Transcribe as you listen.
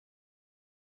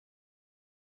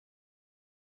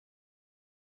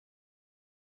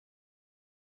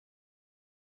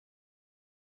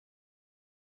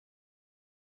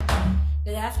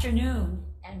Good afternoon,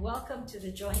 and welcome to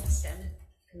the Joint Senate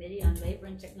Committee on Labor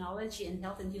and Technology and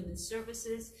Health and Human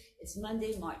Services. It's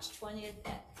Monday, March 20th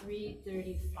at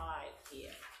 3:35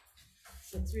 p.m.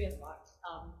 It's a 3 o'clock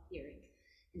hearing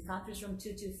in conference room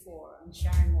 224. I'm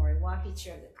Sharon Moriwaki,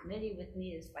 chair of the committee. With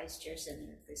me is Vice Chair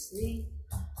Senator Chris Lee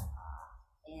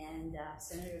and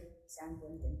Senator San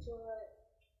Buenaventura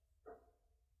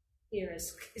here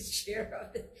as chair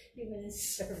of the Human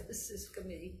Services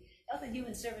Committee. Health and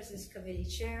Human Services Committee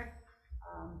Chair,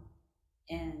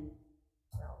 and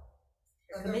well,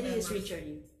 the committee is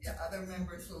returning. Yeah, other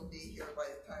members will be here by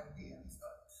the time PM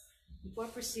starts. Before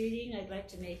proceeding, I'd like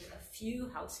to make a few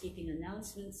housekeeping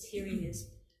announcements. Hearing is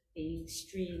being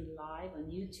streamed live on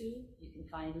YouTube. You can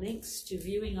find links to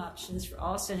viewing options for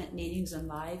all Senate meetings on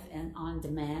live and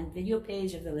on-demand video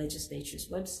page of the legislature's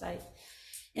website.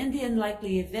 In the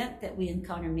unlikely event that we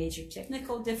encounter major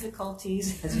technical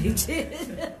difficulties, as we did,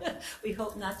 we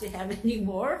hope not to have any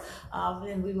more,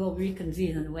 then we will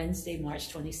reconvene on Wednesday, March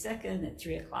 22nd at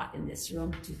 3 o'clock in this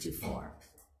room, 224.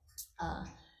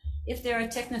 If there are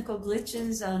technical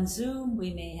glitches on Zoom,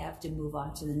 we may have to move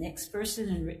on to the next person,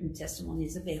 and written testimony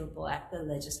is available at the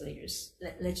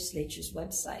legislature's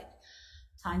website.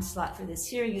 Time slot for this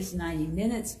hearing is 90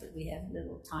 minutes, but we have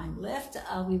little time left.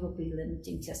 We will be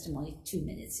limiting testimony to 2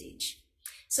 minutes each.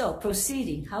 So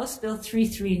proceeding, House Bill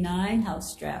 339,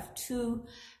 House Draft 2,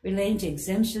 relating to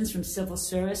exemptions from civil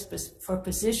service for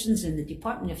positions in the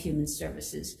Department of Human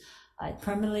Services. It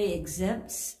permanently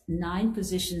exempts 9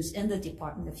 positions in the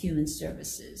Department of Human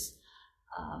Services.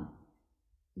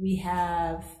 We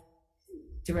have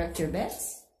Director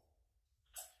Betts.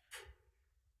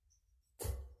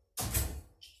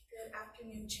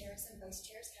 Chairs and Vice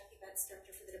Chairs, Kathy Betts,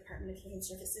 Director for the Department of Human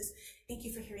Services. Thank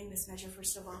you for hearing this measure,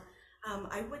 first of all.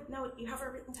 I would note, you have a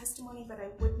written testimony, but I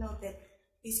would note that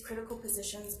these critical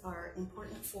positions are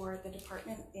important for the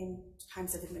department in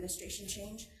times of administration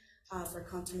change, for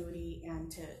continuity and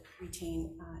to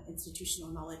retain institutional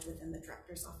knowledge within the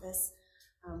director's office.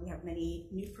 We have many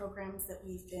new programs that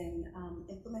we've been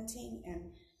implementing,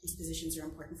 and these positions are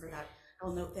important for that.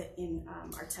 I'll note that in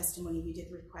our testimony, we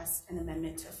did request an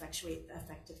amendment to effectuate the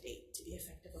effective date to be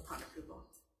effective upon approval.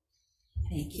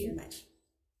 Thank you very much.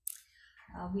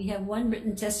 We have one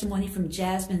written testimony from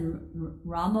Jasmine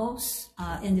Ramos,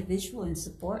 individual in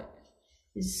support.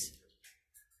 Is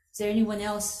there anyone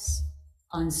else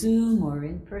on Zoom or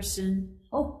in person?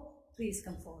 Oh, please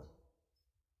come forward.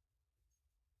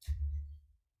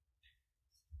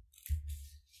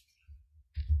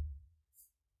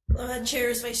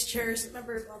 Chairs, Vice Chairs,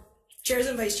 Chairs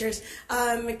and Vice Chairs.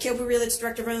 Mikhail Burilitz,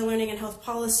 Director of Early Learning and Health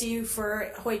Policy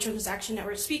for Hawaii Children's Action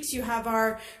Network Speaks. You have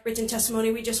our written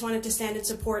testimony. We just wanted to stand in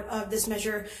support of this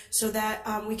measure so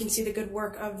that we can see the good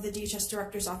work of the DHS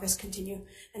Director's Office continue.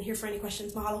 And here for any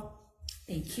questions. Mahalo.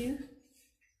 Thank you.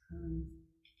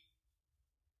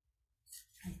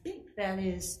 I think that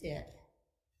is it.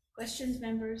 Questions,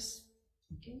 members?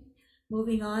 Okay.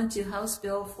 Moving on to House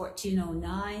Bill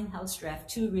 1409, House Draft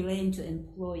 2, relating to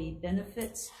employee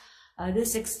benefits.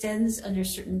 This extends, under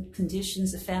certain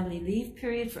conditions, the family leave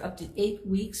period for up to 8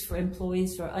 weeks for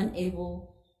employees who are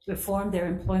unable to perform their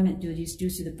employment duties due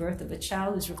to the birth of a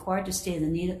child who is required to stay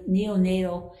in the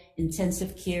neonatal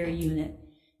intensive care unit,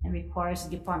 and requires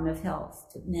the Department of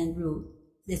Health to amend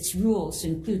its rules to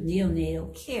include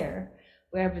neonatal care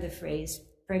wherever the phrase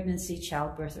pregnancy,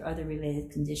 childbirth, or other related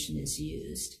condition is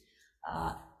used.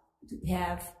 We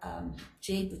have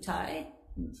Jay Butai,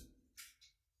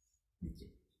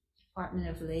 Department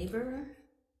of Labor.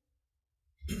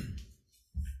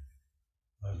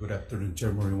 Good afternoon,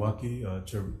 Chair Moriwaki,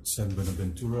 Chair San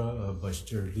Buenaventura, Vice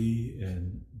Chair Lee,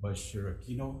 and Vice Chair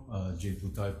Aquino. Jay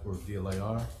Butai for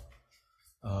DLIR.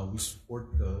 We support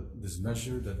this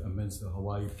measure that amends the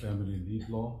Hawaii Family Leave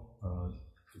Law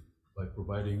by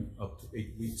providing up to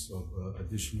 8 weeks of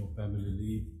additional family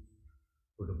leave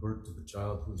for the birth of a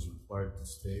child who is required to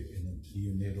stay in a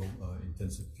neonatal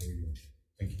intensive care unit.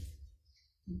 Thank you.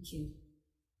 Thank you.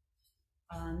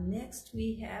 Next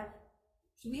we have,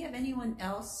 do we have anyone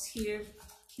else here?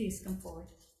 Please come forward.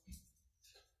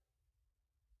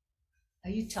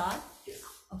 Are you Todd? Yes.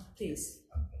 Oh, please.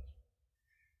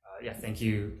 Yeah, thank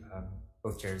you,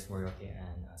 both chairs, Moriwaki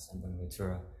and San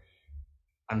Buenaventura.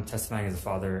 I'm testifying as a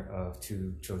father of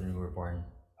 2 children who were born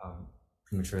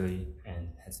prematurely and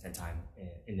had spent time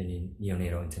in the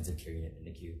neonatal intensive care unit in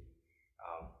the NICU.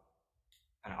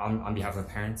 And on behalf of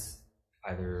parents,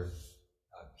 either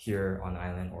here on the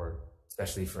island or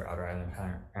especially for outer island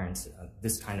parents,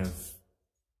 this kind of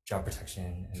job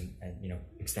protection and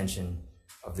extension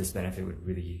of this benefit would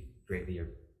really greatly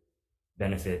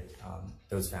benefit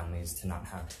those families to not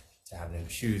have to have them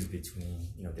choose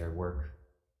between, their work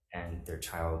and their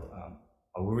child.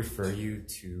 I will refer you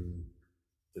to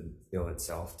the bill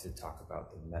itself to talk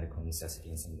about the medical necessity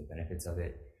and some of the benefits of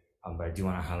it. But I do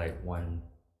want to highlight one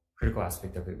critical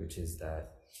aspect of it, which is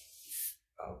that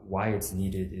why it's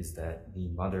needed is that the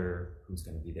mother who's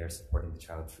going to be there supporting the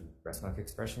child through breast milk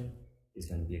expression is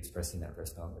going to be expressing that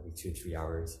breast milk every 2 to 3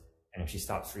 hours. And if she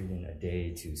stops reading a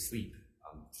day to sleep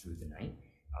through the night,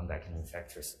 that can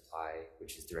affect her supply,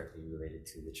 which is directly related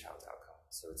to the child's outcome.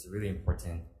 So it's a really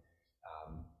important,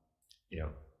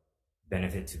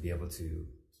 benefit to be able to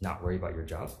not worry about your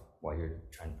job while you're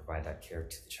trying to provide that care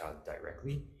to the child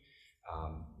directly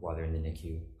while they're in the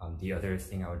NICU. The other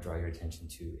thing I would draw your attention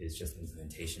to is just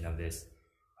implementation of this.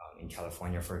 In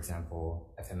California, for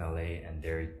example, FMLA and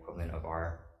their equivalent of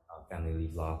our family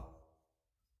leave law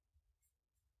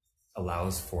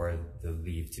allows for the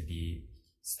leave to be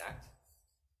stacked,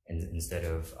 and instead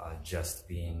of just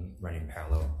being running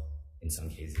parallel. In some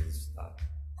cases,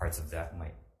 parts of that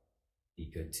might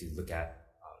be good to look at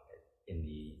in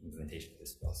the implementation of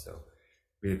this bill. So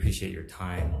really appreciate your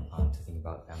time to think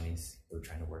about families who are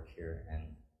trying to work here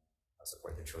and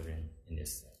support their children in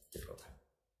this difficult time.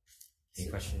 Any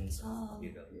questions?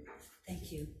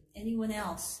 Thank you. Anyone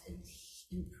else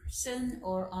in person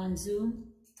or on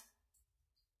Zoom?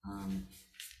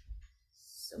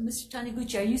 So, Mr.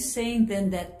 Taniguchi, are you saying then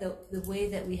that the way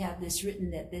that we have this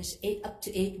written, that there's up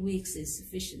to 8 weeks is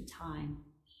sufficient time?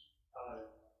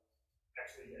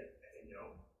 Actually, I think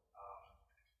no.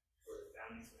 For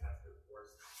families who have the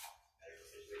worst medical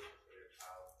situation for their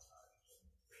child, it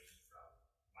can range from,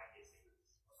 in my case, or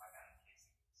my family's case,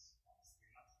 it was almost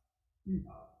 3 months.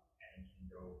 And it can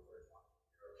go for as long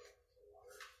or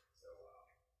longer. So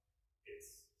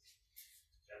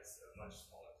that's a much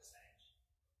smaller percentage of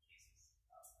cases.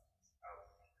 About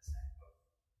 10% of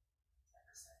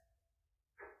 10%.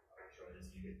 Sure, this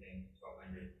is a good thing.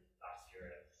 1,200 last year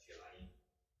at Hawai'i,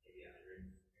 maybe 100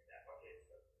 in that bucket,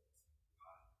 but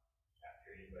that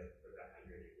period. But for that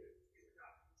 100, it would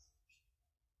not be sufficient.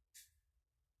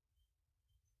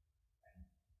 And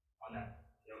on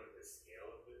that note of the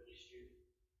scale of the issue,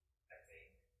 I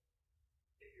think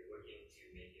if you're looking to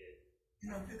make it,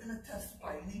 if you're going to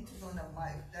testify, you need to go on a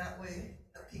mic. That way,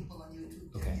 the people on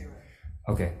YouTube can hear it.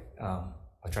 Okay.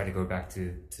 I'll try to go back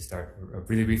to start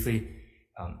really briefly,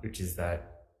 which is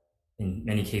that in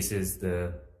many cases,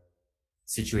 the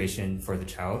situation for the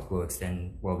child will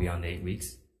extend well beyond 8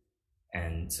 weeks.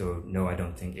 And so, no, I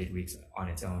don't think 8 weeks on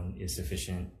its own is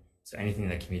sufficient. So anything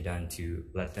that can be done to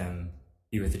let them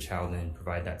be with the child and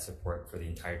provide that support for the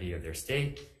entirety of their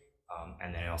stay,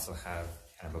 and then also have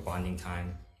kind of a bonding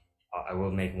time. I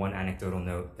will make one anecdotal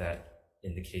note that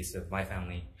in the case of my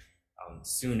family,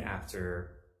 soon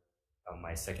after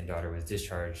my second daughter was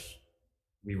discharged,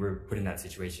 we were put in that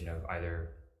situation of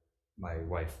either my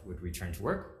wife would return to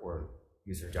work or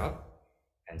lose her job.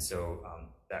 And so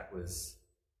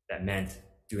that meant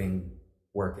doing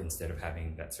work instead of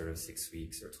having that sort of 6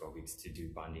 weeks or 12 weeks to do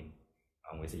bonding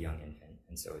with a young infant.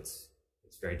 And so it's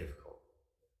very difficult.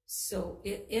 So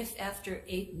if after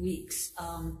 8 weeks,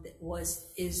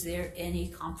 is there any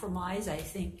compromise? I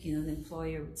think, the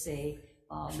employer would say,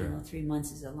 Sure. 3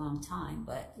 months is a long time,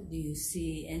 but do you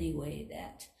see any way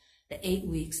that the 8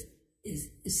 weeks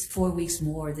is 4 weeks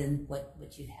more than what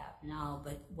you have now?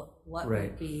 But what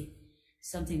Right. would be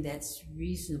something that's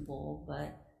reasonable, but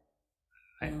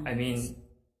I mean,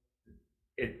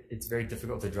 it's very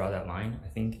difficult to draw that line, I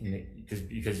think,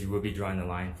 because you will be drawing the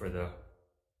line for the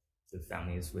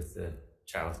families with the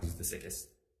child who's the sickest,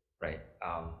 right?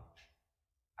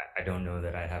 I don't know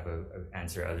that I have an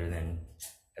answer other than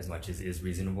as much as is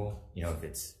reasonable.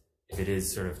 If it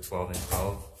is sort of 12 and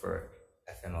 12 for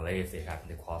FMLA, if they happen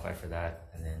to qualify for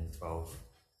that, and then 12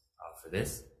 for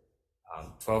this,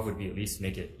 12 would be at least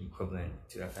make it equivalent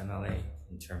to FMLA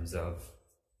in terms of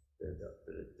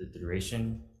the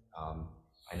duration.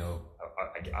 I know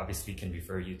I obviously can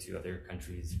refer you to other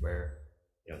countries where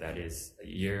that is a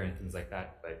year and things like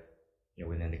that, but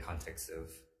within the context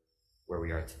of where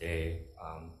we are today,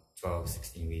 12,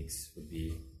 16 weeks would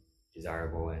be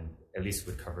desirable and at least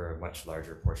would cover a much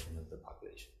larger portion of the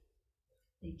population.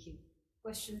 thank you.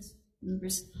 Questions,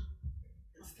 members?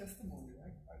 It's testimony,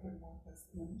 right? I heard more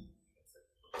testimony.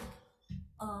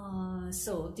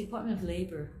 So Department of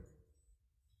Labor.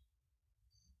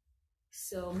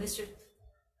 So Mr.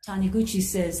 Taniguchi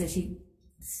says that he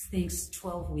thinks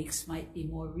 12 weeks might be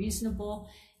more reasonable,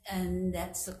 and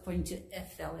that's according to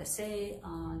FLSA.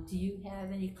 Do you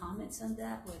have any comments on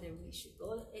that, whether we should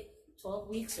go 12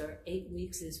 weeks or 8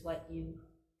 weeks is what you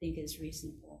think is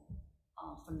reasonable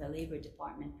from the Labor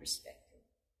Department perspective?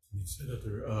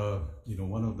 Senator,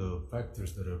 one of the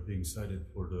factors that are being cited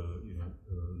for the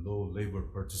low labor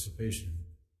participation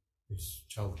is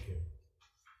childcare.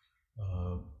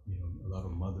 A lot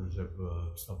of mothers have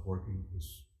stopped working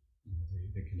because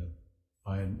they cannot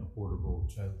find affordable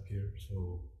childcare.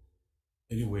 So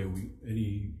any way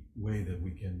that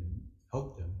we can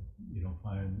help them,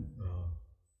 find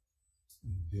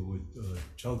deal with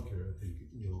childcare, I think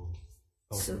it will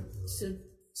help.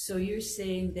 So you're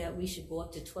saying that we should go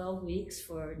up to 12 weeks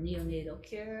for neonatal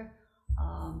care,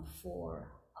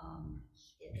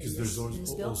 because there's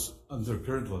also under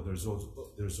current law,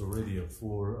 there's already a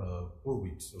 4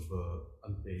 weeks of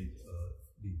unpaid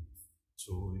leave.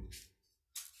 So if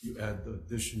you add the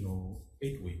additional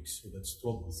 8 weeks, so that's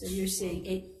 12 weeks. So you're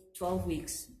saying 12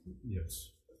 weeks?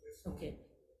 Yes. Okay,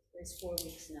 there's 4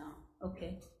 weeks now.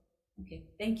 Okay,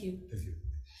 thank you. Thank you.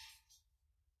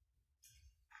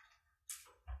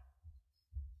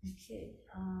 Okay.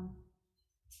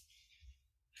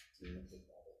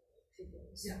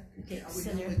 Yeah. Okay, Are we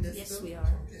Senator, done with this yes, bill? we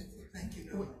are. Okay, thank you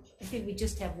very much. I think we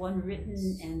just have one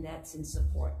written, and that's in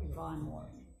support, Yvonne Moore.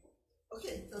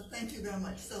 Okay, so thank you very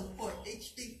much. So for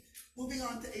moving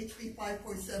on to HB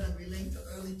 547 relating to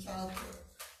early childcare.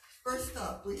 First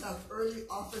up, we have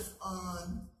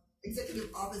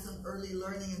Executive Office on Early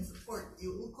Learning and Support,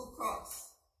 Yuuko Cross.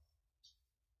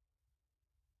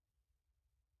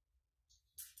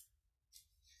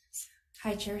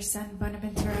 Hi, Chair Sen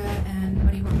Bonaventura and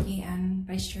Moriwaki and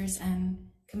Vice Chairs and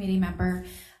Committee Member.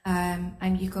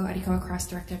 I'm Yuko Arikawa Cross,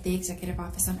 Director of the Executive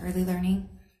Office on Early Learning.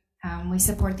 We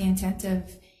support the intent of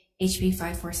HB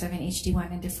 547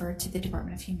 HD1 and defer to the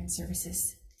Department of Human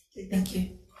Services. Okay, thank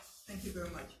you. Thank you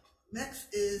very much.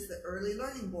 Next is the Early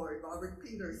Learning Board, Robert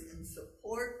Peters in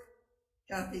support.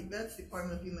 Kathy Betts,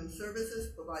 Department of Human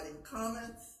Services, providing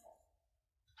comments.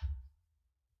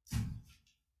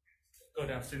 Good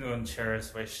afternoon,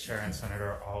 Chairs, Vice Chair, and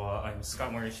Senator Awa. I'm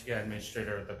Scott Morishiga,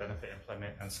 Administrator of the Benefit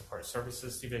Employment and Support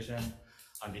Services Division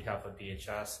on behalf of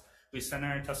DHS. We send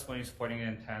our testimony supporting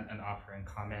intent and offering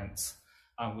comments.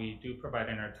 We do provide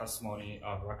in our testimony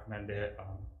a recommended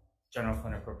general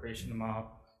fund appropriation amount,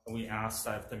 and we ask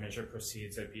that if the measure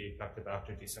proceeds, it be effective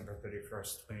after December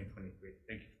 31st, 2023.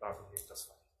 Thank you for the opportunity to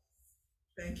testify.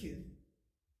 Thank you.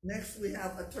 Next, we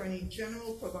have Attorney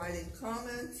General providing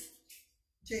comments.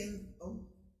 Jane,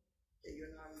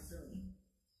 you're not on Zoom.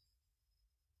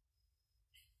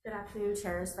 Good afternoon,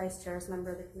 Chairs, Vice Chairs,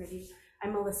 Member of the Committee.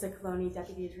 I'm Melissa Coloni,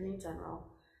 Deputy Attorney General.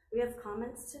 We have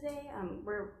comments today.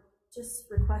 We're just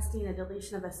requesting a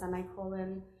deletion of a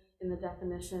semicolon in the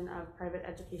definition of private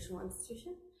educational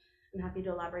institution. I'm happy to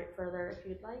elaborate further if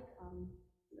you'd like.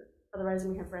 Otherwise,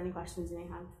 I'm here for any questions you may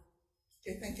have.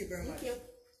 Okay, thank you very much. Thank you.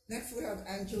 Next, we have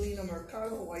Angelina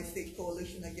Mercado, Hawaii State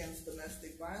Coalition Against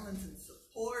Domestic Violence and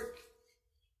Support.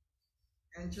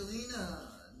 Angelina,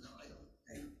 no,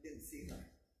 I didn't see her.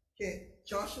 Okay,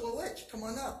 Joshua Wetch, come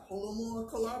on up. Holomua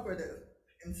Collaborative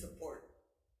in support.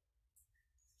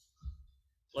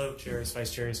 Hello, Chairs,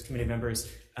 Vice Chairs, Committee Members.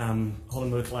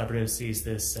 Holomua Collaborative sees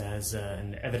this as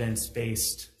an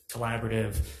evidence-based,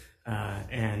 collaborative,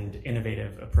 and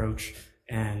innovative approach,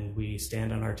 and we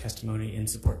stand on our testimony in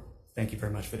support. Thank you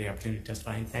very much for the opportunity to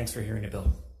testify, and thanks for hearing the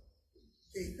bill.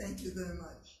 Okay, thank you very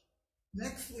much.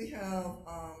 Next, we have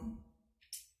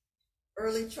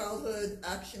Early Childhood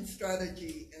Action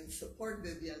Strategy in support,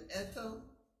 Vivian Eto.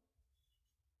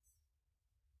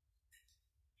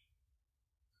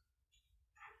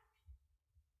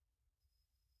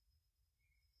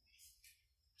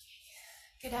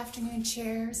 Good afternoon,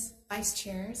 Chairs, Vice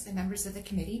Chairs, and members of the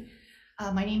committee.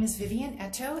 My name is Vivian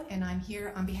Eto, and I'm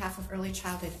here on behalf of Early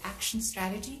Childhood Action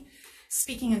Strategy,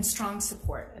 speaking in strong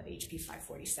support of HB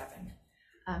 547.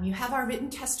 You have our written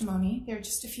testimony. There are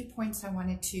just a few points I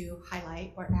wanted to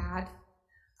highlight or add.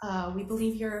 We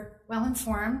believe you're well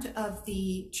informed of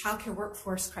the childcare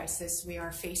workforce crisis we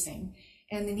are facing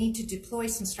and the need to deploy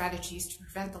some strategies to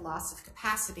prevent the loss of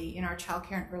capacity in our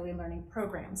childcare and early learning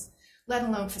programs, let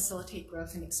alone facilitate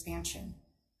growth and expansion.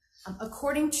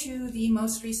 According to the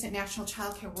most recent National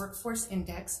Childcare Workforce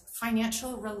Index,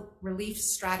 financial relief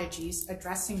strategies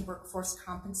addressing workforce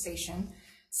compensation,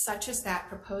 such as that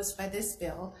proposed by this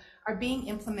bill, are being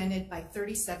implemented by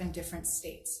 37 different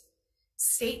states.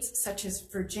 States such as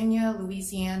Virginia,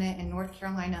 Louisiana, and North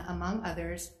Carolina, among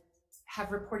others,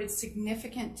 have reported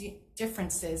significant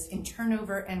differences in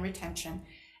turnover and retention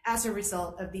as a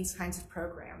result of these kinds of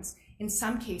programs, in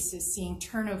some cases seeing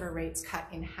turnover rates cut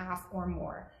in half or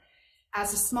more.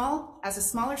 As a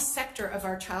smaller sector of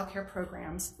our childcare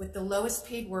programs, with the lowest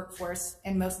paid workforce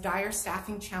and most dire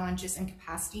staffing challenges and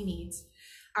capacity needs,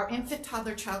 our infant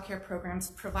toddler childcare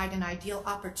programs provide an ideal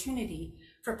opportunity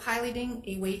for piloting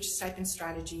a wage stipend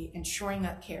strategy and shoring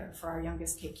up care for our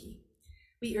youngest keiki.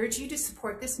 We urge you to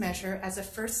support this measure as a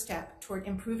first step toward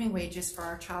improving wages for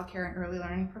our childcare and early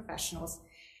learning professionals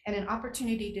and an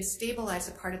opportunity to stabilize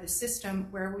a part of the system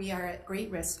where we are at great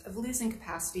risk of losing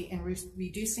capacity and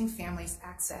reducing families'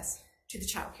 access to the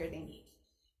childcare they need.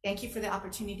 Thank you for the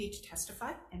opportunity to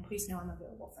testify, and please know I'm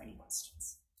available for any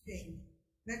questions. Okay.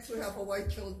 Next, we have Hawaii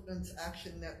Children's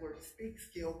Action Network Speaks,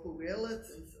 Keopu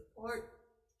Realits in support.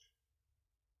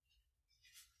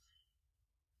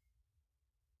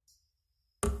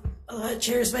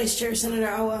 Chairs, Vice Chair, Senator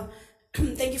Awa,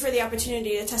 thank you for the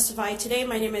opportunity to testify today.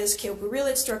 My name is Keopu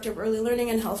Realits, Director of Early Learning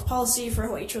and Health Policy for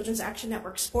Hawaii Children's Action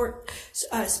Network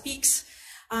Speaks.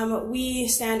 We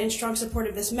stand in strong support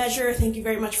of this measure. Thank you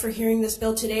very much for hearing this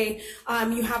bill today.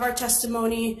 You have our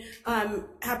testimony.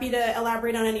 Happy to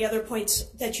elaborate on any other points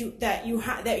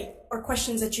or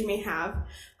questions that you may have.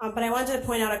 But I wanted to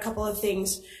point out a couple of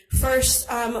things. First,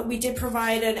 we did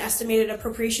provide an estimated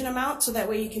appropriation amount, so that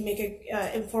way you can make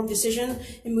an informed decision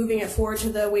in moving it forward to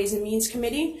the Ways and Means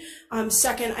Committee.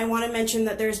 Second, I want to mention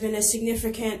that there's been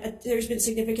significant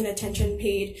attention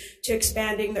paid to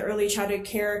expanding the early childhood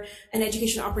care and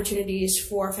education opportunities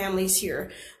for families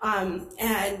here.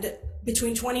 And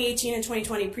between 2018 and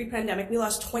 2020, pre-pandemic, we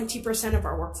lost 20% of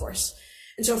our workforce.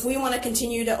 And so if we want to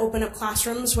continue to open up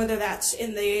classrooms, whether that's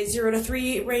in the 0 to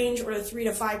 3 range or the 3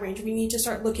 to 5 range, we need to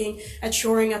start looking at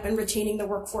shoring up and retaining the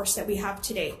workforce that we have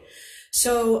today.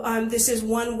 So this is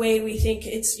one way we think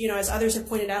it's, as others have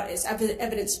pointed out, is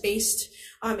evidence-based.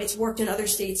 It's worked in other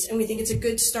states, and we think it's a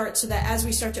good start so that as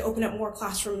we start to open up more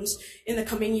classrooms in the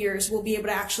coming years, we'll be able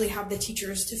to actually have the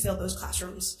teachers to fill those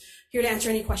classrooms. Here to answer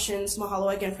any questions.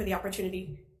 Mahalo again for the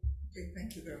opportunity. Okay,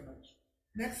 thank you very much.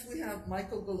 Next, we have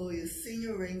Michael Galoya's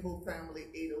Senior Rainbow Family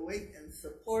 808 in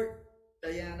support,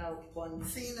 Diana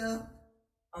Boncina,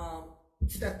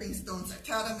 Stepping Stones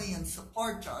Academy in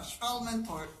support, Josh Feldman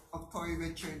of Tory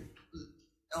Richard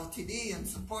Ltd. in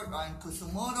support, Ryan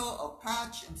Kusumoto of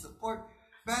Patch in support,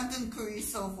 Brandon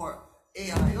Curiso for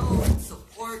AIO in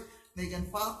support, Megan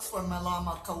Fox for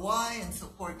Malama Kauai in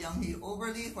support, Younghee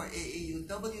Overly for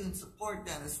AAUW in support,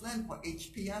 Dennis Lin for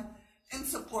HPM in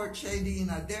support, Shady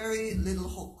Naderi, Little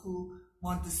Hoku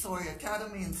Montessori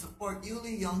Academy in support,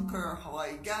 Yuli Yonker,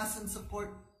 Hawaii Gas in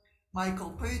support,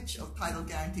 Michael Pritch of Title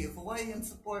Guarantee of Hawaii in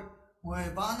support,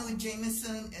 Moebanu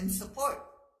Jameson in support.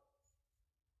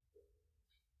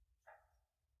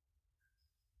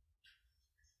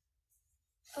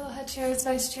 Aloha, Chairs,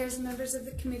 Vice Chairs, and members of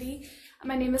the committee.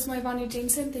 My name is Moebanu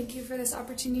Jameson. Thank you for this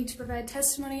opportunity to provide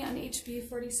testimony on HB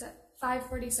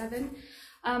 547.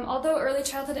 Although early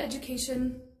childhood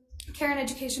education, care and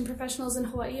education professionals in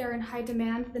Hawaii are in high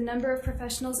demand, the number of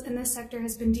professionals in this sector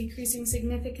has been decreasing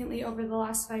significantly over the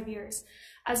last 5 years.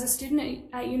 As a student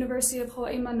at University of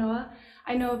Hawaii Manoa,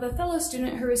 I know of a fellow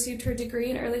student who received her degree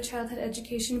in early childhood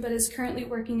education but is currently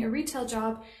working a retail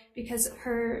job because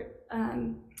her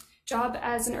job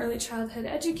as an early childhood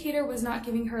educator was not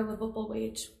giving her a livable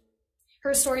wage.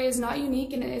 Her story is not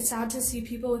unique, and it is sad to see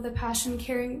people with a passion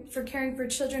caring for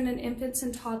children and infants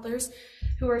and toddlers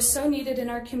who are so needed in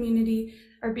our community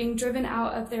are being driven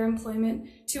out of their employment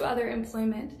to other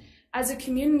employment. As a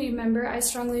community member, I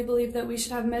strongly believe that we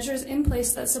should have measures in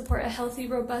place that support a healthy,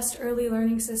 robust early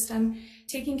learning system.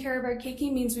 Taking care of our keiki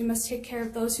means we must take care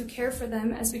of those who care for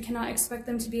them, as we cannot expect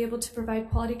them to be able to provide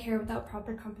quality care without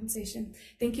proper compensation.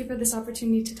 Thank you for this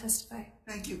opportunity to testify.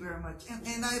 Thank you very much.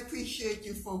 And I appreciate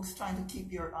you folks trying to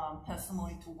keep your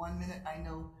testimony to 1 minute. I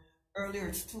know earlier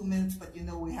it's 2 minutes, but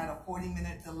we had a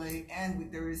 40-minute delay,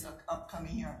 and there is an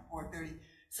upcoming here at 4:30.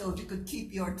 So if you could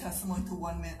keep your testimony to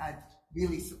 1 minute, I'd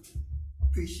really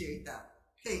appreciate that.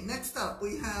 Okay, next up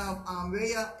we have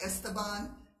Rhea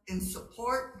Esteban in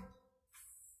support.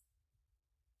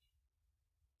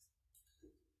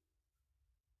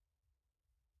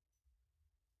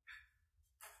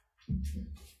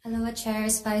 Aloha,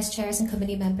 Chairs, Vice Chairs, and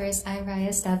Committee members. I'm Raya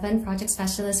Esteban, Project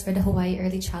Specialist for the Hawaii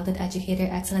Early Childhood Educator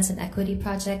Excellence and Equity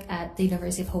Project at the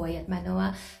University of Hawaii at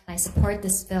Manoa. And I support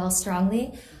this bill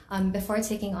strongly. Before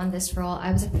taking on this role,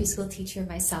 I was a preschool teacher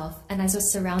myself, and I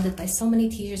was surrounded by so many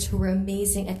teachers who were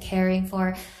amazing at caring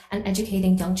for and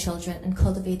educating young children and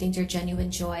cultivating their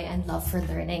genuine joy and love for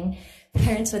learning.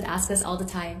 Parents would ask us all the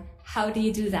time, how do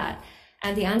you do that?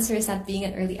 And the answer is that being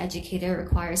an early educator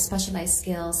requires specialized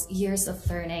skills, years of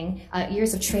learning,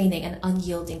 years of training, and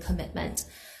unyielding commitment.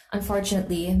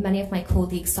 Unfortunately, many of my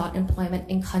colleagues sought employment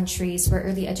in countries where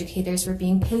early educators were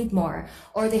being paid more,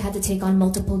 or they had to take on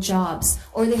multiple jobs,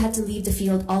 or they had to leave the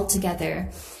field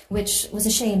altogether, which was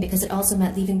a shame because it also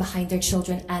meant leaving behind their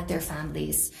children and their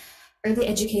families. Early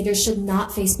educators should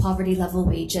not face poverty level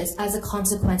wages as a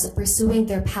consequence of pursuing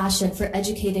their passion for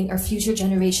educating our future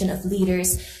generation of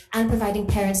leaders and providing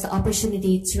parents the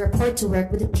opportunity to report to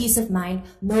work with a peace of mind,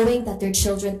 knowing that their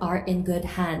children are in good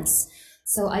hands.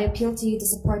 So I appeal to you to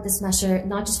support this measure,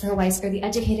 not just for Hawaii's early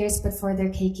educators, but for their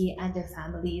keiki and their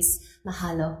families.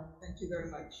 Mahalo. Thank you very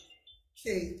much.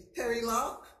 Okay, Terry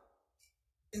Locke,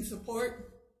 in support.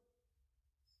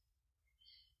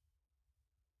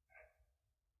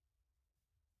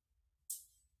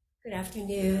 Good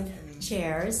afternoon,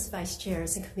 chairs, vice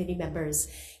chairs, and committee members.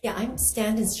 Yeah, I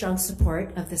stand in strong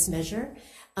support of this measure.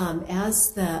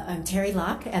 As the Terry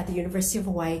Locke at the University of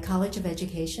Hawaii College of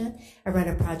Education, I run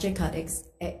a project called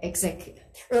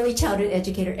Early Childhood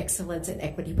Educator Excellence and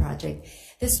Equity Project.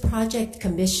 This project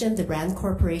commissioned the RAND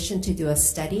Corporation to do a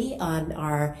study on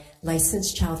our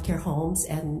licensed childcare homes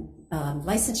and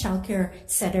licensed childcare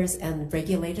centers and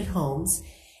regulated homes,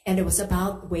 and it was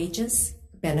about wages,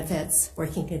 benefits,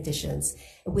 working conditions.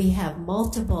 We have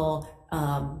multiple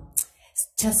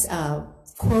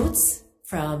quotes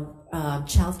from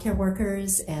childcare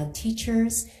workers and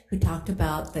teachers who talked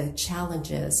about the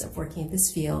challenges of working in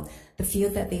this field, the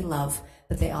field that they love,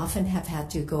 but they often have had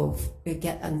to go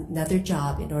get another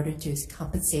job in order to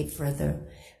compensate for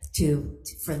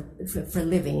for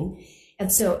living.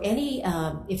 And so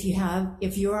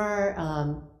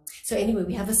so anyway,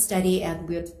 we have a study, and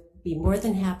we'd be more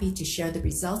than happy to share the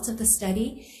results of the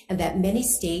study, and that many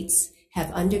states have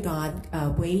undergone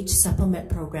wage supplement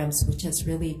programs, which has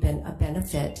really been a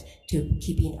benefit to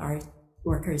keeping our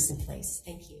workers in place.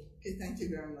 Thank you. Okay, thank you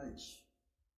very much.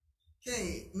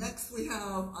 Okay, next we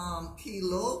have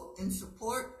Kilo in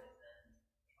support.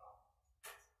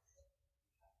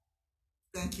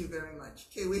 Thank you very much.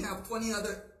 Okay, we have 20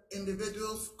 other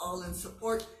individuals all in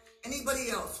support. Anybody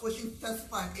else wishing to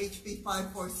testify on HB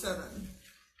 547?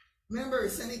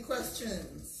 Members, any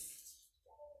questions?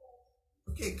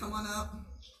 Okay, come on up.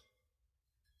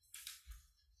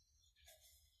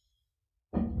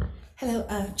 Hello,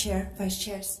 Chair, Vice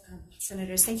Chairs,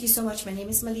 Senators. Thank you so much. My name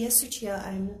is Malia Suchia.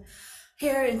 I'm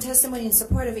here in testimony in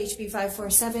support of HB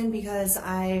 547 because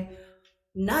I'm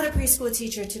not a preschool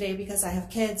teacher today because I have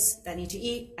kids that need to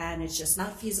eat, and it's just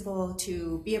not feasible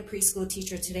to be a preschool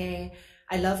teacher today.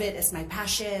 I love it. It's my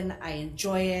passion. I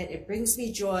enjoy it. It brings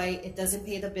me joy. It doesn't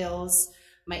pay the bills.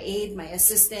 My aide, my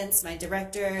assistants, my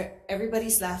director,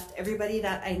 everybody's left. Everybody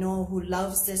that I know who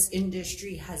loves this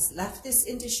industry has left this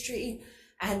industry.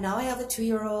 And now I have a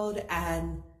 2-year-old,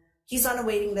 and he's on a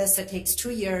waiting list that takes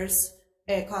 2 years.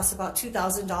 It costs about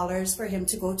 $2,000 for him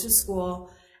to go to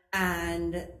school,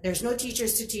 and there's no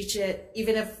teachers to teach it,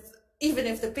 even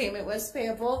if the payment was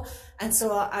payable. And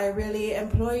so I really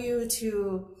implore you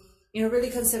to really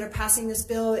consider passing this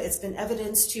bill. It's been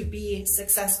evidenced to be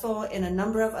successful in a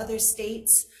number of other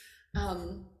states.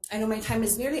 I know my time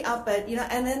is nearly up, but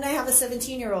and then I have a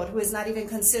 17-year-old who is not even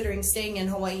considering staying in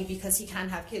Hawaii because he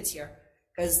can't have kids here,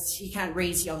 because he can't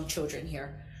raise young children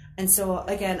here. And so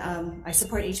again, I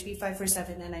support HB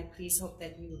 547, and I please hope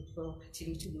that you will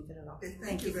continue to move it along. Okay,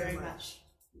 thank you very much.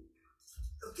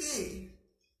 Okay,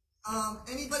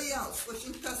 anybody else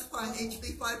wishing to testify on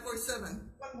HB 547?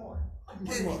 One more.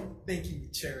 Thank you,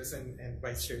 chairs and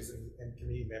vice chairs and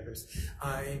committee members.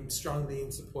 I'm strongly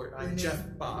in support. I'm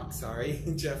Jeff Bach,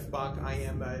 Jeff Bach. I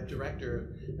am a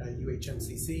director of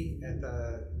UHMCC at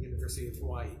the University of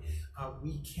Hawaii.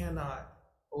 We cannot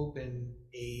open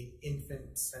an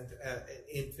infant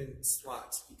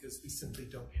slots because we simply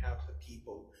don't have the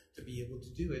people to be able to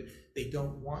do it. They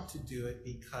don't want to do it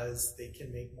because they can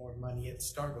make more money at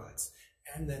Starbucks,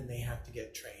 and then they have to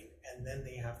get trained, and then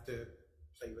they have to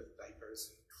play with diapers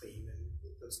and clean and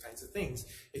those kinds of things.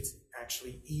 It's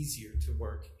actually easier to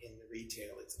work in the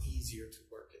retail. It's easier to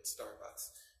work at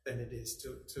Starbucks than it is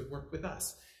to work with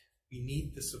us. We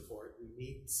need the support. We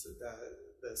need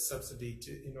the subsidy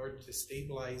in order to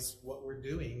stabilize what we're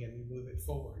doing and move it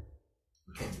forward.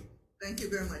 Thank you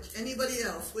very much. Anybody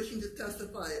else wishing to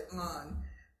testify on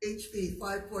HB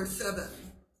 547?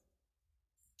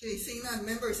 Okay, seeing none.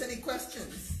 Members, any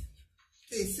questions?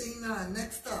 Okay, seeing none.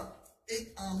 Next up,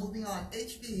 moving on,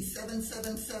 HB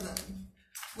 777,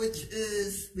 which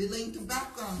is relating to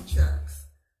background checks.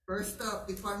 First up,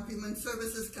 Department of Human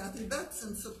Services, Kathy Betts,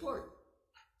 in support.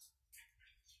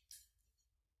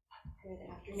 Good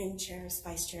afternoon, chairs,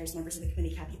 vice chairs, members of the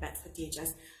committee. Kathy Betts with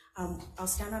DHS. I'll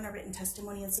stand on our written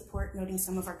testimony in support, noting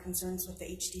some of our concerns with the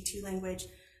HD2 language.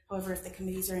 However, if the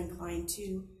committees are inclined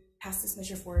to pass this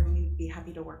measure forward, we'd be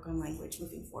happy to work on language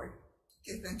moving forward.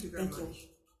 Okay, thank you very much.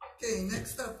 Okay,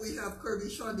 next up we have Kirby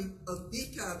Shaw of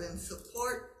DCAB in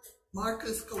support.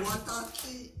 Marcus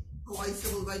Kawataki, Hawaii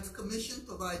Civil Rights Commission,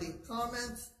 providing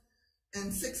comments.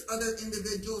 and 6 other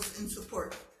individuals in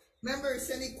support. Members,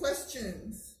 any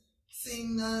questions?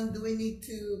 Seeing none, do we need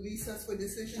to recess for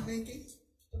decision making?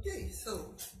 Okay,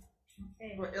 so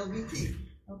for LBT.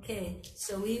 Okay,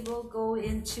 so we will go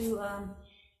into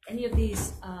any of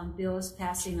these bills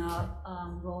passing out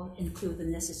will include the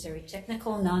necessary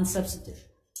technical, non-substantive.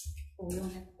 Oh, we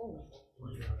don't have. Oh.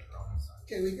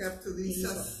 Okay, we have to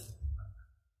recess.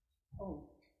 Oh.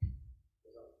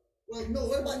 Well, no,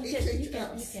 what about HHS? You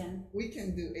can. We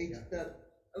can do HHS.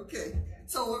 Okay,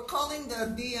 so we're calling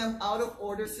the DM out of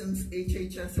order since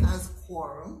HHS has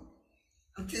quorum.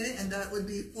 Okay, and that would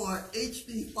be for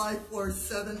HB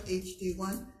 547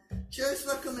 HD1. Chair's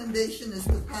recommendation is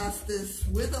to pass this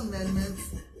with amendments.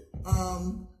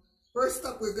 First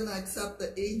up, we're going to accept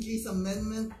the AG's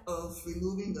amendment of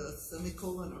removing the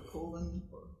semicolon or colon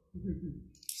or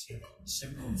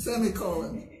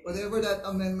semicolon, whatever that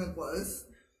amendment was.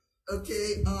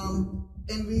 Okay,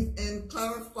 and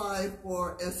clarify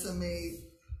for SMA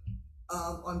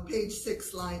on page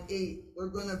 6, line 8, we're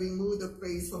going to remove the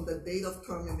phrase from the date of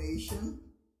termination.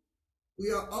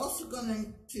 We are also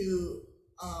going to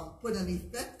put an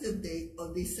effective date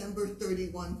of December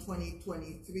 31,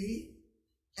 2023.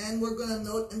 And we're going to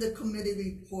note in the committee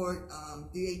report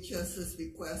DHS's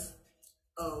request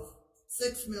of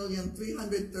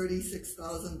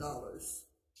 $6,336,000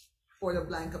 for the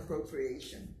blank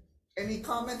appropriation. Any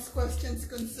comments, questions,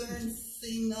 concerns?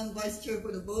 Seeing none, Vice Chair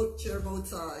for the vote. Chair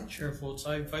votes aye. Chair votes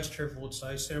aye. Vice Chair votes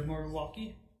aye. Senator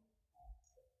Moriwaki?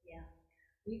 Yeah,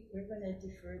 we're going to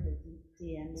defer the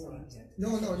DM.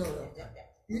 No.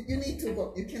 You need to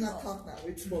vote. You cannot talk now.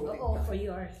 It's voting. Oh, for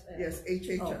yours. Yes,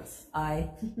 HHS. Oh, aye.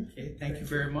 Okay, thank you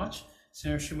very much.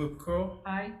 Senator Shimabukuro?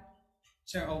 Aye.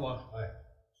 Senator Owa? Aye.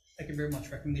 Thank you very much.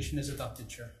 Recommendation is adopted,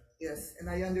 Chair. Yes, and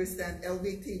I understand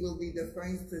LBT will be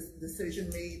deferring this decision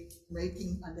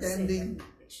making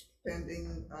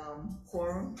pending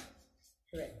quorum.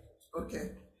 Correct.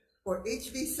 Okay. For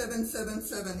HB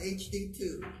 777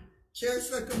 HD2,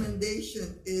 Chair's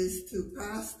recommendation is to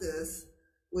pass this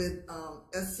with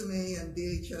SMA and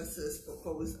DHS's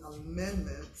proposed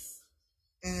amendments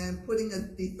and putting a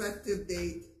effective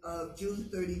date of June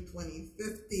 30,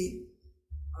 2050,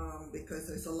 because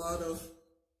there's a lot of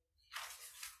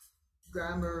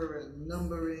grammar and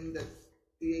numbering that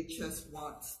DHS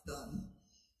wants done.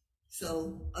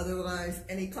 So otherwise,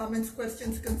 any comments,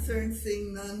 questions, concerns?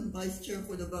 Seeing none, Vice Chair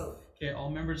for the vote. Okay, all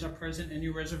members are present. Any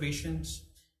reservations?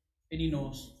 Any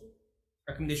noes?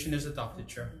 Recommendation is adopted,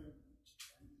 Chair.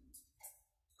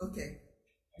 Okay,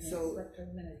 so,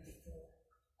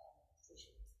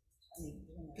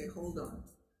 okay, hold on.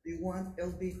 We want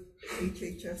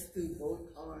HHS to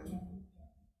vote on,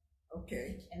 okay.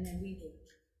 And then we do.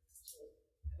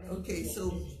 Okay,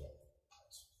 so.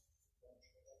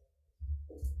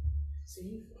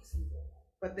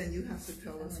 But then you have to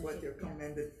tell us what your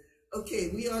commended. Okay,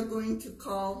 we are going to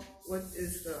call, what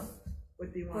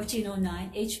do you want?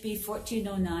 1409, HB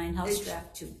 1409, House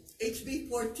Draft 2. HB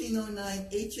 1409,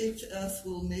 HHS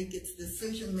will make its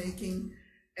decision making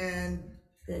and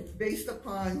based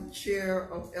upon Chair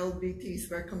of LBT's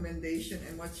recommendation.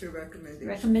 And what's your recommendation?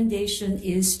 Recommendation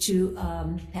is to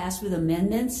pass with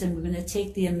amendments, and we're going to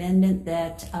take the amendment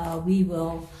that we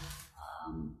will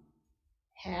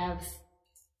have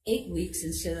 8 weeks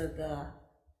instead of the.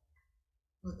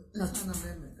 That's not an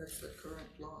amendment, that's the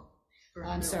current law.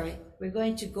 I'm sorry, we're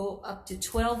going to go up to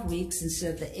 12 weeks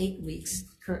instead of the 8 weeks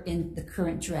in the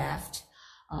current draft.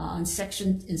 In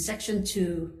section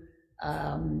 2,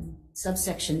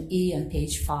 subsection E on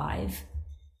page 5,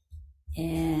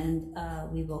 and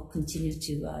we will continue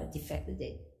to defect the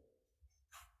date.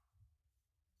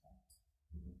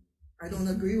 I don't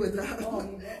agree with that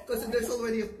because there's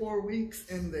already 4 weeks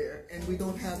in there, and we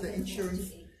don't have the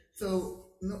insurance. So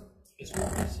no,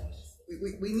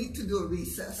 we need to do a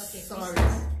recess. Okay, sorry.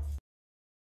 Recess.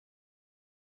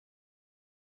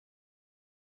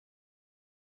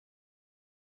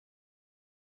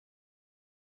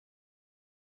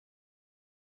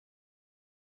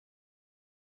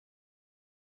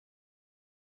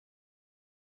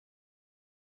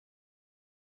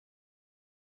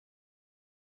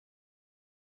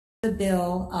 The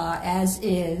bill as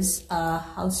is,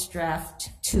 House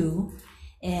Draft 2,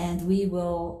 and we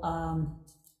will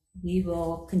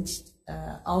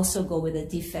also go with a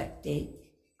defect date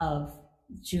of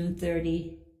June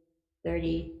 30,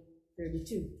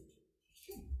 32.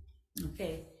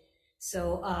 Okay,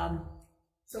 so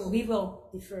we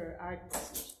will defer our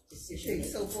decision. Okay,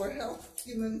 so for Health,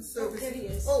 Human Services. Okay,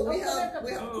 yes. We have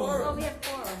quorum. Oh, we have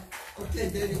quorum. Okay,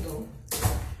 there you go.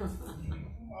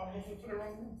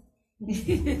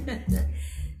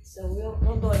 So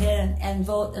we'll go ahead and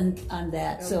vote on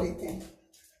that. So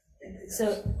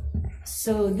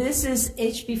this is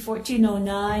HB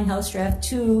 1409, House Draft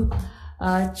 2.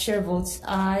 Chair votes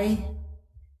aye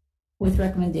with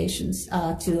recommendations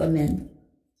to amend.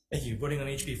 Thank you. Voting on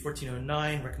HB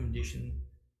 1409, recommendation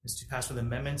is to pass with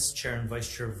amendments. Chair and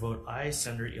Vice Chair vote aye.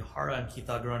 Senator Ihara and Keith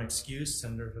Agron excused.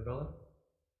 Senator Favela?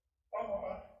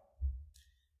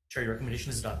 Chair, your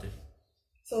recommendation is adopted.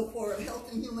 So for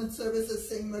Health and Human Services,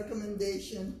 same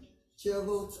recommendation. Chair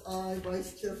votes aye.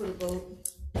 Vice Chair for the vote.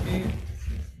 Okay.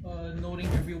 Noting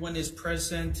everyone is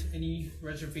present, any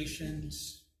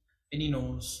reservations, any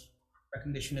noes?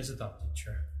 Recommendation is adopted,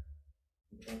 Chair.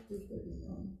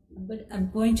 But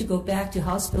I'm going to go back to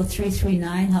House Bill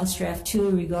 339, House Draft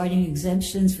 2, regarding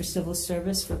exemptions for civil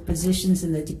service for positions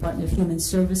in the Department of Human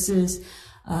Services,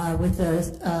 with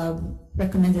the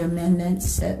recommended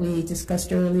amendments that we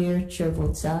discussed earlier. Chair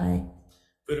votes aye.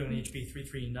 Voting on HB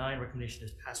 339, recommendation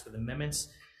is passed with amendments.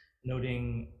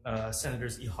 Noting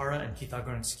Senators Ihara and Keith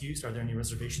Agron excused. Are there any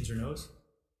reservations or noes?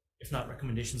 If not,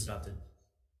 recommendation is adopted.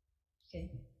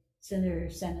 Okay. Senator,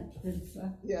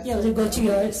 Yes. Yeah, we'll go to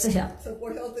yours. Yeah. So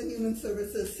for Health and Human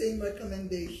Services, same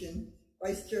recommendation.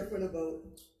 Vice Chair for the vote.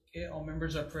 Okay, all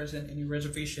members are present. Any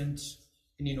reservations?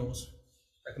 Any noes?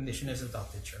 Recommendation is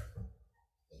adopted, Chair.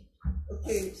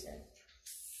 Okay.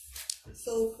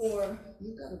 So for,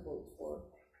 you gotta vote for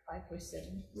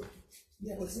 547.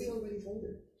 Yeah, but we already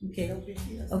voted. Okay.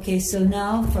 Okay, so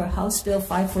now for House Bill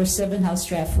 547, House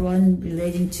Draft 1,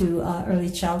 relating to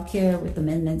early child care with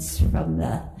amendments from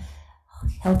the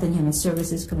Health and Human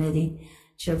Services Committee.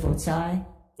 Chair votes aye.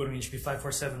 Voting on HB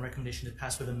 547, recommendation to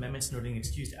pass with amendments noting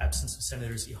excused absence of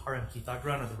Senators Ihara and Keith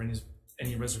Agron. Are there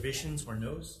any reservations or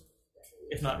noes?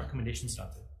 If not, recommendation is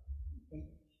adopted.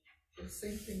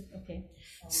 Same thing. Okay.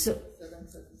 So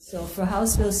for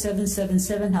House Bill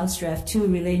 777, House Draft 2,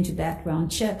 relating to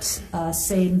background checks,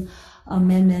 same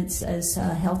amendments as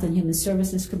Health and Human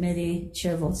Services Committee.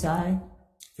 Chair votes aye.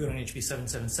 Voting on HB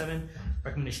 777,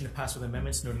 recommendation to pass with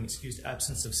amendments noting excused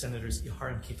absence of Senators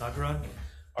Ihara and Keith Agron.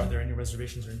 Are there any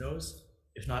reservations or noes?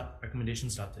 If not, recommendation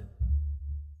is adopted.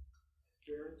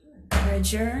 We're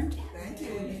adjourned. Thank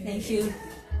you. Thank you.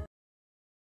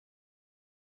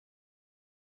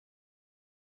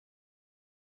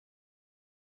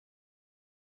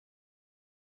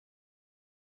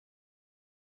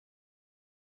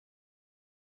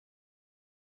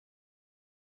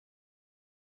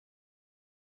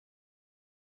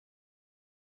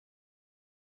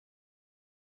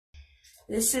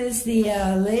 This is the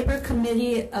Labor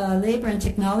Committee, Labor and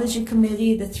Technology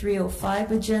Committee, the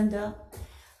 305 agenda.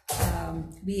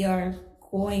 We are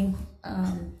going,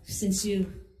 since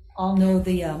you all know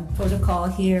the protocol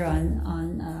here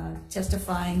on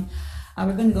testifying,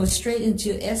 we're going to go straight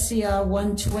into SCR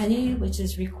 120, which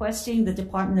is requesting the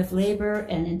Department of Labor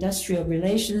and Industrial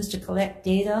Relations to collect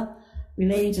data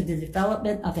relating to the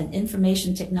development of an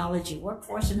information technology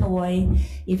workforce in Hawaii,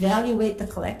 evaluate the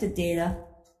collected data,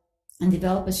 and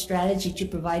develop a strategy to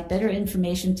provide better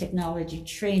information technology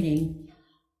training.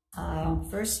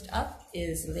 First up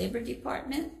is Labor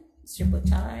Department, Mr.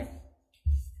 Botai.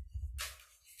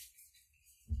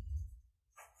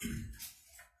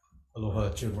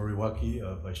 Aloha, Chair Moriwaki,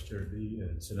 Vice Chair Lee,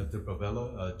 and Senator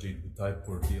Favela, Jade Butai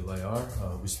for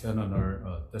DLIR. We stand on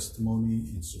our testimony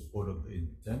in support of the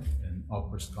intent and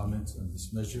offers comments on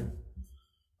this measure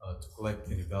to collect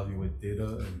and evaluate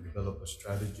data and develop a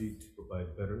strategy to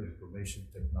provide better information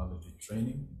technology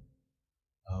training.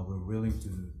 We're willing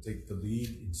to take the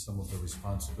lead in some of the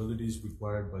responsibilities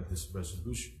required by this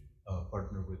resolution,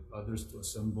 partner with others to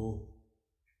assemble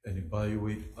and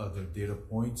evaluate other data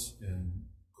points, and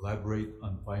collaborate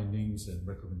on findings and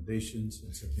recommendations,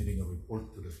 and submitting a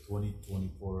report to the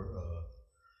 2024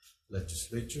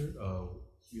 legislature.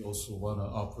 We also want to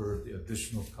offer the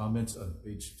additional comments on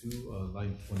page 2,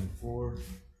 line 24,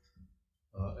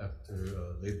 after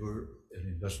labor and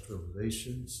industrial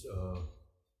relations,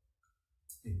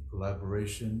 in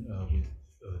collaboration with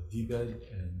DBED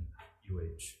and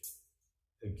UH.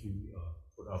 Thank you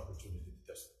for the opportunity to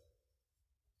testify.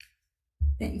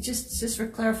 Just for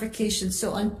clarification,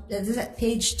 so on, is that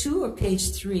page 2 or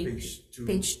page 3? Page 2.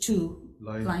 Page 2,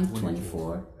 line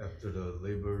 24. After the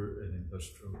labor and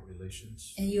industrial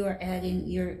relations. And you are adding,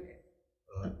 you're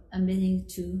amending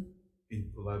to?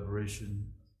 In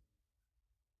collaboration,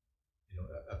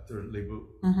 after labor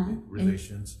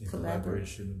relations, in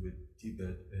collaboration with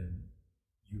TBED and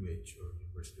UH, or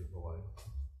University of Hawaii.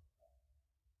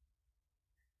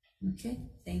 Okay,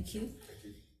 thank you.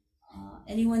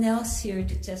 Anyone else here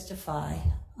to testify?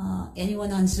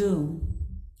 Anyone on Zoom?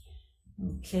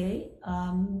 Okay,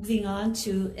 moving on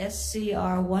to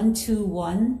SCR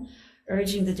 121,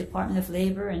 urging the Department of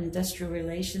Labor and Industrial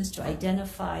Relations to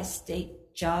identify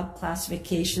state job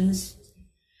classifications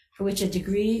for which a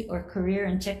degree or career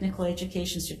and technical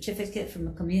education certificate from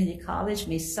a community college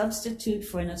may substitute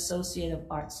for an Associate of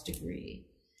Arts degree.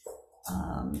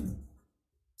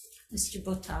 Mr.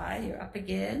 Botai, you're up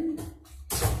again.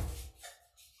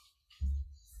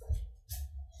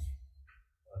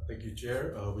 Thank you,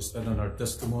 Chair. We stand on our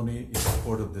testimony in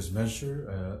support of this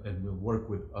measure and will work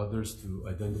with others to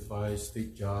identify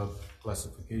state job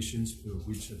classifications for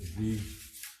which a degree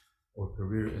or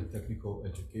career and technical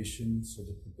education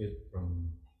certificate from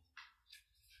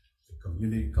the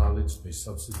community college may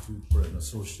substitute for an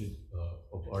Associate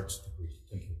of Arts degree.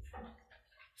 Thank you.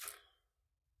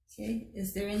 Okay,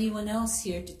 is there anyone else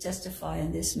here to testify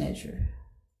on this measure?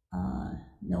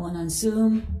 No one on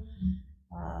Zoom.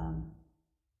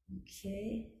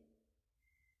 Okay.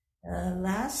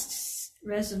 Last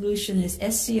resolution is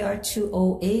SCR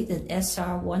 208 and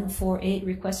SR 148,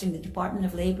 requesting the Department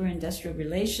of Labor and Industrial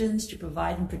Relations to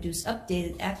provide and produce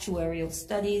updated actuarial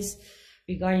studies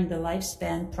regarding the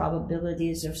lifespan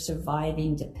probabilities of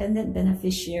surviving dependent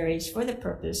beneficiaries for the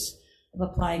purpose of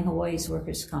applying Hawaii's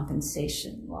workers'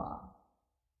 compensation law.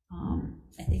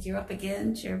 I think you're up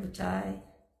again, Chair Butai.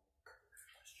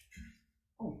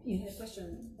 Oh, you had a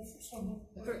question?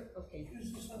 Okay.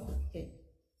 Okay.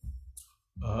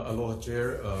 Aloha,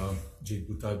 Chair. J.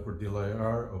 Butai for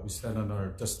DLIR. We stand on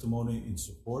our testimony in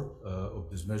support of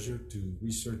this measure to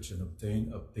research and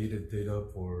obtain updated data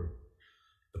for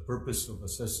the purpose of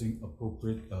assessing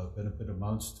appropriate benefit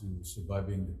amounts to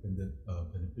surviving dependent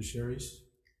beneficiaries.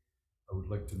 I would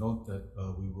like to note that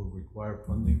we will require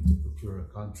funding to procure a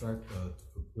contract to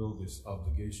fulfill these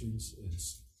obligations and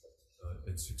 6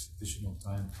 additional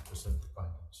time to present the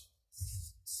findings.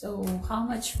 So how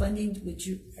much funding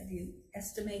have you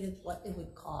estimated what it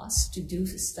would cost to do a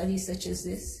study such as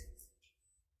this?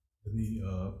 Let me,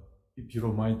 if you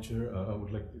don't mind, Chair, I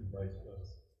would like to invite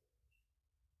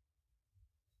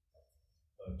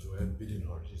Joanne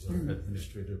Bidinhart. She's our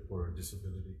Administrator for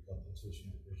Disability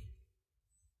Compensation Division.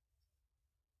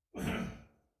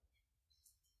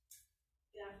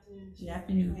 Good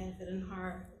afternoon. Joanne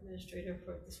Bidinhart, Administrator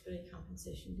for Disability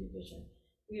Compensation Division.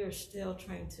 We are still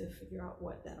trying to figure out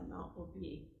what that amount will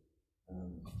be.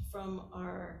 From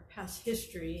our past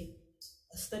history,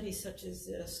 a study such as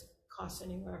this costs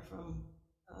anywhere from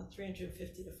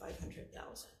 $350,000 to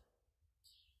 $500,000.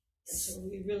 And so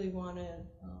we really want to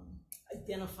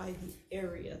identify the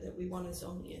area that we want to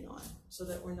zone in on, so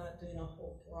that we're not doing a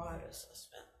whole broad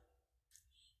assessment.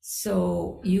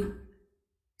 So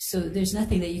there's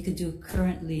nothing that you could do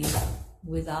currently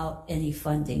without any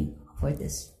funding for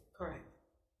this? Correct.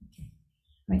 Okay.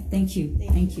 All right, thank you.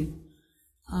 Thank you.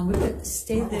 We're going to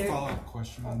stay there. I have a follow-up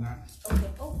question on that. Okay.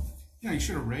 Oh. Yeah, you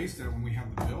should have raised it when we had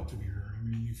the bill to be heard. I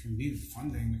mean, if you needed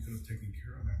funding, we could have taken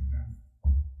care of that then.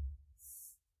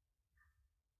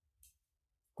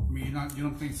 I mean, you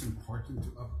don't think it's important to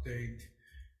update,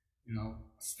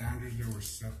 standards that were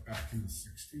set back in the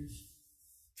 60s?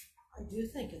 I do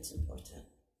think it's important.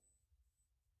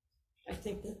 I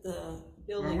think that the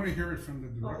building. Well, I want to hear it from the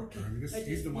director. Okay. I mean,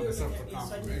 he's the one that's up for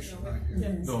confirmation, right?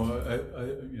 Yes. No,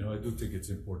 I do think it's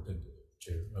important,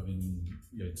 Chair. I mean,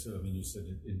 yeah, you said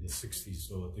it in the 60s,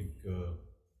 so I think,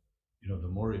 the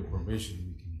more information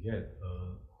we can get,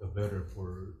 the better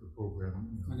for the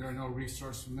program. And there are no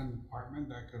resources in the department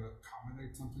that could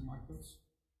accommodate something like this?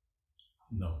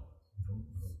 No, we don't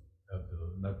have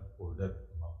not for that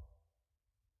amount.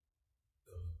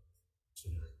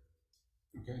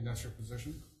 Okay, that's your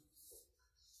position?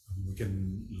 We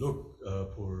can look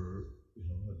for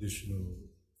additional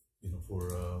for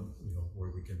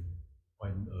where we can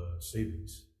find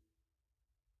savings.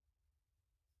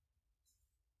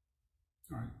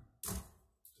 All right.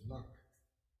 Good luck.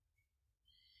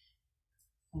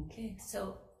 Okay,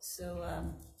 so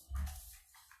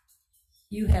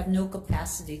you have no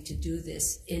capacity to do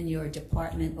this in your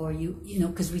department, or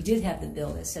because we did have the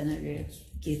bill that Senator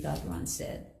Keith Agron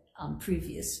said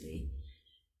previously,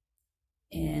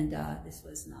 and this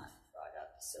was not brought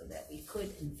up so that we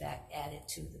could in fact add it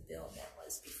to the bill that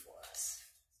was before us,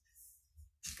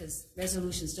 because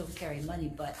resolutions don't carry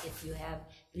money. But if you have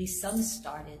at least some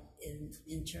started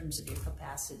in terms of your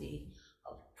capacity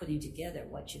of putting together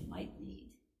what you might need,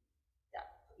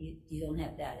 you don't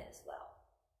have that as well.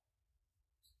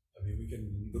 I mean, we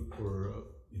can look for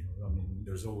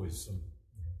there's always some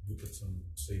look at some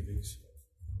savings,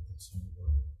 some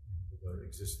with our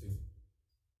existing.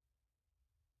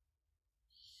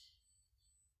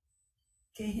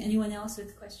 Okay, anyone else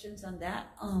with questions on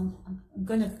that? I'm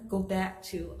going to go back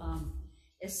to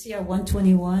SCR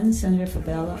 121, Senator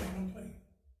Fabella.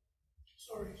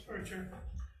 Sorry, Chair.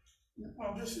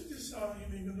 This you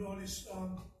can do all this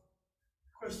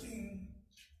requesting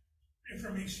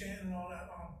information and all that.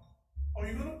 Are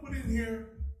you gonna put in here?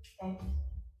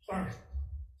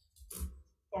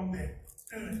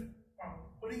 Anyway,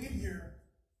 putting in here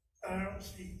that I don't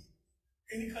see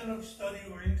any kind of study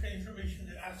or any kind of information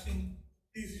that asking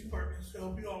these departments to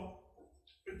help you out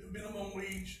with the minimum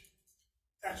wage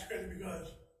tax credit, because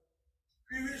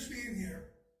previously in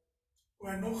here we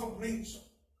had no complaints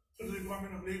to the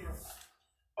Department of Labor.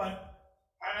 But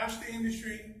I asked the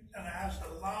industry and I asked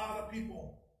a lot of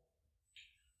people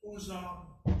whose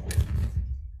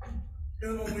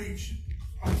minimum wage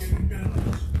are getting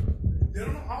benefits. They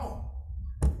don't know how.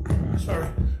 Sorry.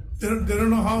 They don't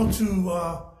know how to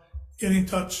get in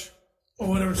touch or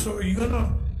whatever. So are you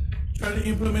gonna try to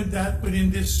implement that within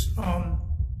this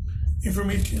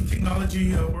information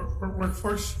technology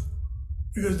workforce?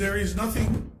 Because there is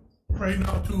nothing right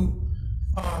now to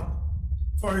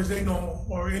as far as they know,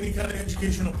 or any kind of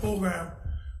educational program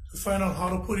to find out how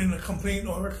to put in a complaint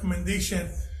or recommendation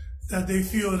that they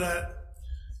feel that,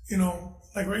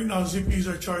 like right now, Zippies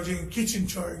are charging kitchen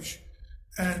charge,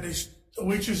 and the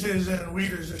waitresses and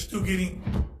waiters are still getting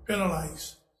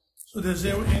penalized. So is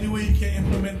there any way you can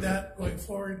implement that going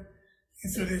forward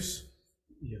into this?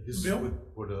 Yeah, this bill? is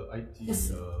for the IT.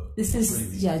 This is,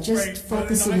 training. yeah, just Right,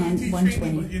 focusing but on IT 120.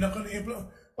 training, but you're not going to implement.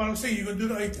 What I'm saying, you're going to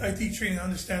do the IT training. I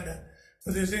understand that.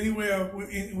 But there's anywhere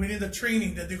within the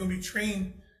training that they're going to be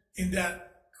trained in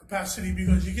that capacity,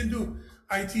 because you can do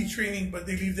IT training, but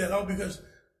they leave that out because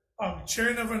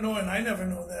Chair never know and I never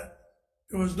know that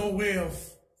there was no way of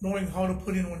knowing how to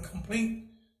put in one complaint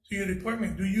to your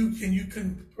department. Can you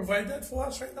provide that for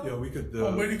us right now? Yeah, we could.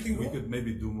 Where they can we go? could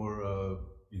maybe do more,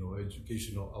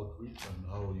 educational outreach on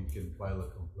how you can file a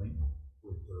complaint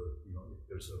with, if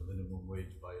there's a minimum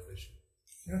wage violation.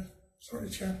 Yeah, sorry,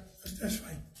 Chair. That's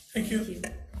fine. Thank you.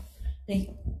 Thank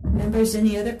you. Members,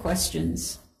 any other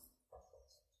questions?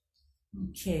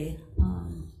 Okay.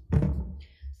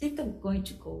 I think I'm going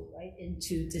to go right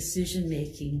into decision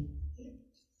making.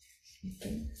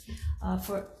 Okay.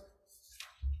 For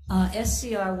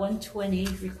SCR 120,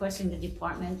 requesting the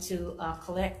department to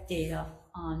collect data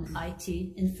on IT,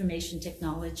 information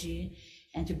technology,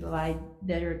 and to provide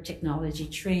better technology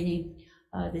training.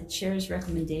 The chair's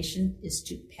recommendation is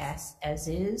to pass as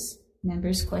is.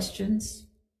 Members, questions?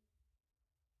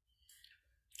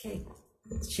 Okay,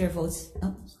 chair votes.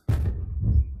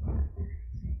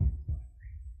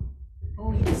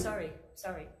 Oh, yeah,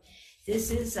 sorry. This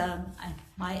is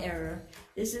my error.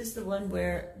 This is the one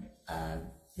where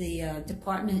the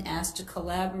department asked to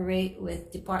collaborate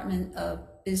with Department of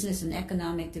Business and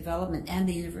Economic Development and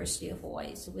the University of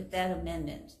Hawaii. So with that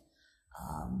amendment,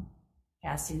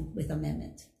 passing with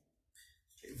amendment.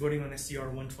 Okay, voting on SCR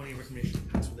 120, recommendation to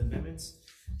pass with amendments.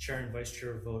 Chair and Vice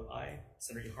Chair vote aye.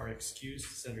 Senator Ihara excused.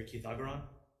 Senator Keith Agaran?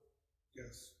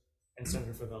 Yes. And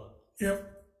Senator Favela?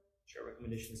 Yep. Chair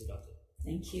recommendation is adopted.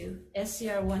 Thank you.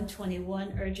 SCR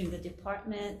 121, urging the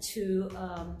department to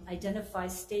identify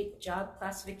state job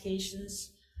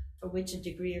classifications for which a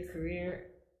degree or career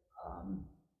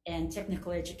and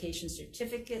technical education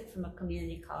certificate from a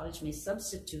community college may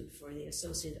substitute for the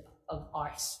Associate of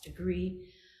Arts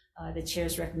degree. The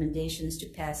chair's recommendation is to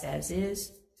pass as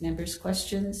is. Members,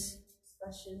 questions?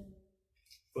 Discussion?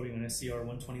 Voting on SCR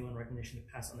 121, recommendation to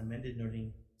pass unamended,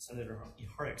 noting Senator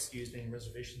Ihara excused. Any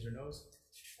reservations or noes?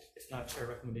 If not, chair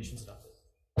recommendation is adopted.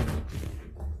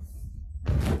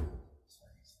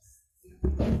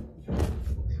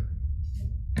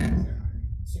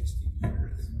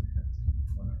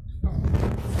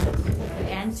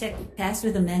 And pass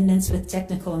with amendments with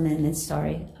technical amendments.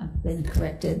 Sorry, I've been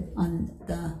corrected on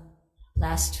the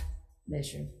last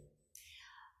measure.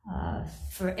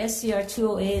 For SCR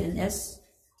 208 and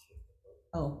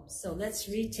so let's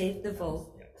retake the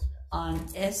vote on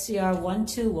SCR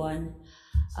 121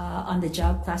 on the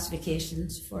job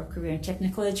classifications for career and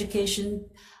technical education.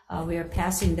 We are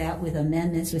passing that with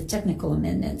amendments, with technical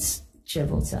amendments. Chair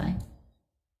votes aye.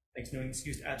 Thanks. Noting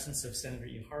excused absence of Senator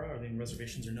Ihara, are there any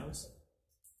reservations or noes?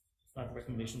 If not, the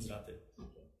recommendation is adopted.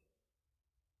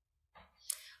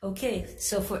 Okay,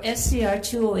 so for SCR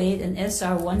 208 and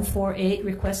SR 148,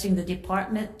 requesting the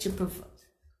department to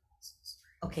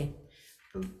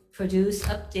produce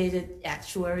updated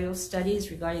actuarial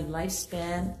studies regarding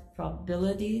lifespan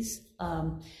probabilities.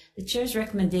 The chair's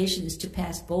recommendation is to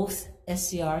pass both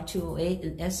SCR 208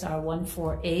 and SR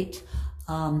 148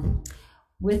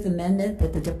 with amendment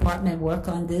that the department work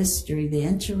on this during the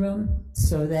interim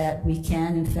so that we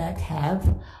can, in fact,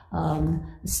 have a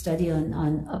study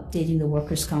on updating the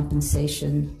workers'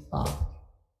 compensation law.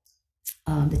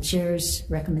 The chair's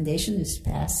recommendation is to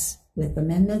pass with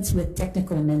amendments, with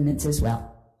technical amendments as well.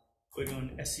 Voting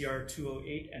on SCR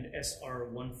 208 and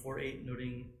SR 148,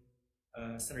 noting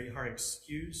Senator Ihara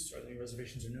excused. Are there any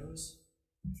reservations or no's?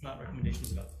 If not,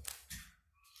 recommendations adopted.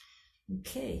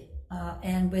 Okay,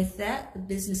 and with that, the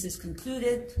business is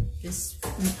concluded. This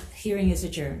hearing is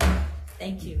adjourned.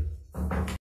 Thank you.